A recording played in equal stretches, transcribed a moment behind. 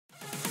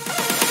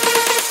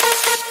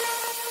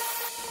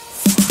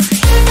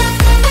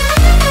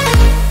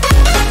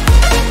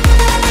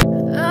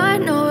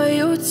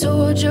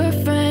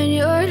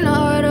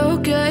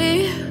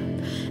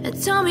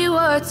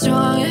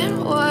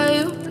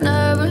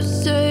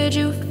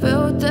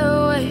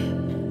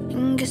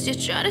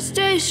you're trying to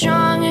stay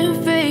strong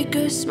and fake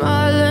a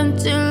smile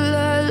until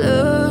I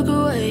look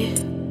away.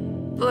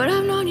 But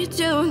I've known you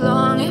too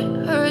long,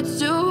 it hurts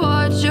to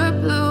watch your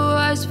blue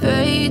eyes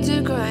fade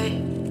to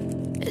gray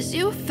as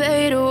you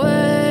fade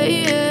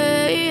away,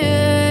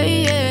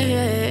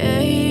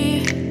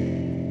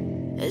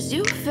 as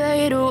you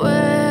fade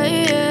away.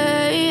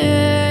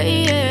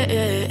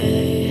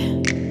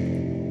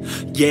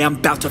 Yeah, I'm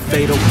about to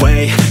fade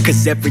away,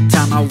 cause every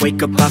time I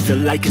wake up I feel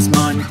like it's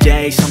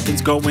Monday.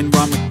 Something's going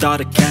wrong with all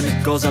the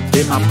chemicals up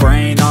in my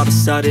brain. All of a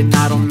sudden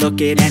I don't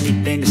look at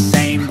anything the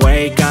same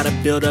way. Got a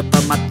build up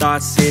of my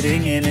thoughts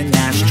sitting in an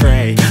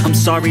ashtray. I'm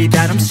sorry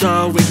that I'm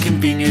so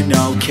inconvenient,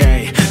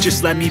 okay.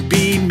 Just let me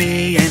be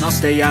me and I'll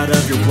stay out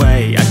of your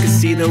way. I can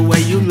see the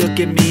way you look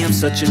at me, I'm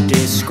such a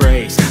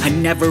disgrace. I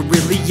never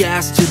really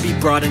asked to be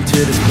brought into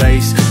this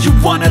place. You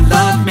wanna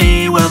love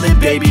me? Well then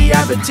baby,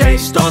 have a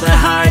taste. All the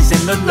highs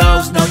and the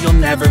lows, no, you'll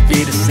never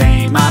be the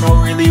same. I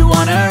don't really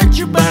wanna hurt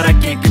you, but I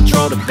can't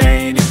control the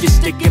pain. If you're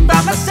sticking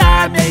by my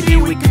side, maybe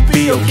we could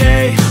be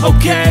okay.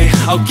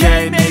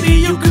 Okay, maybe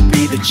you could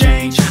be the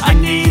change I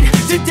need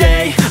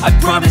today. I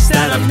promise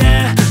that I've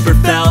never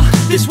felt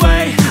this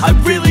way. I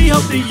really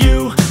hope that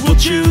you will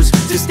choose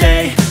to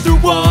stay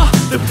through all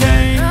the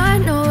pain. I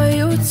know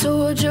you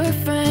told your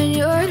friend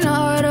you're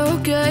not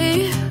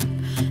okay,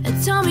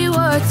 and tell me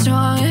what's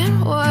wrong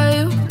and why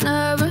you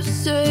never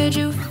said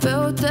you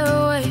felt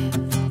that way.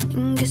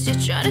 Guess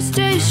you're trying to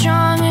stay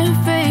strong and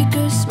fake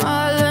a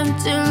smile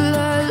until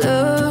I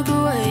look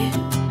away.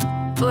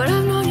 But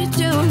I've known you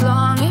too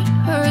long, it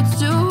hurts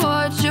to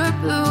watch your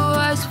blue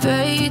eyes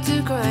fade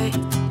to gray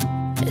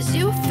as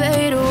you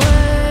fade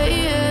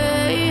away,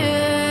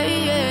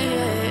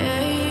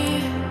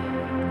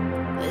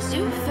 as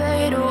you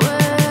fade away,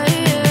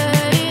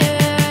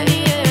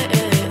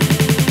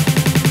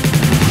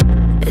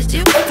 as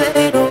you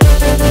fade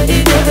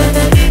away.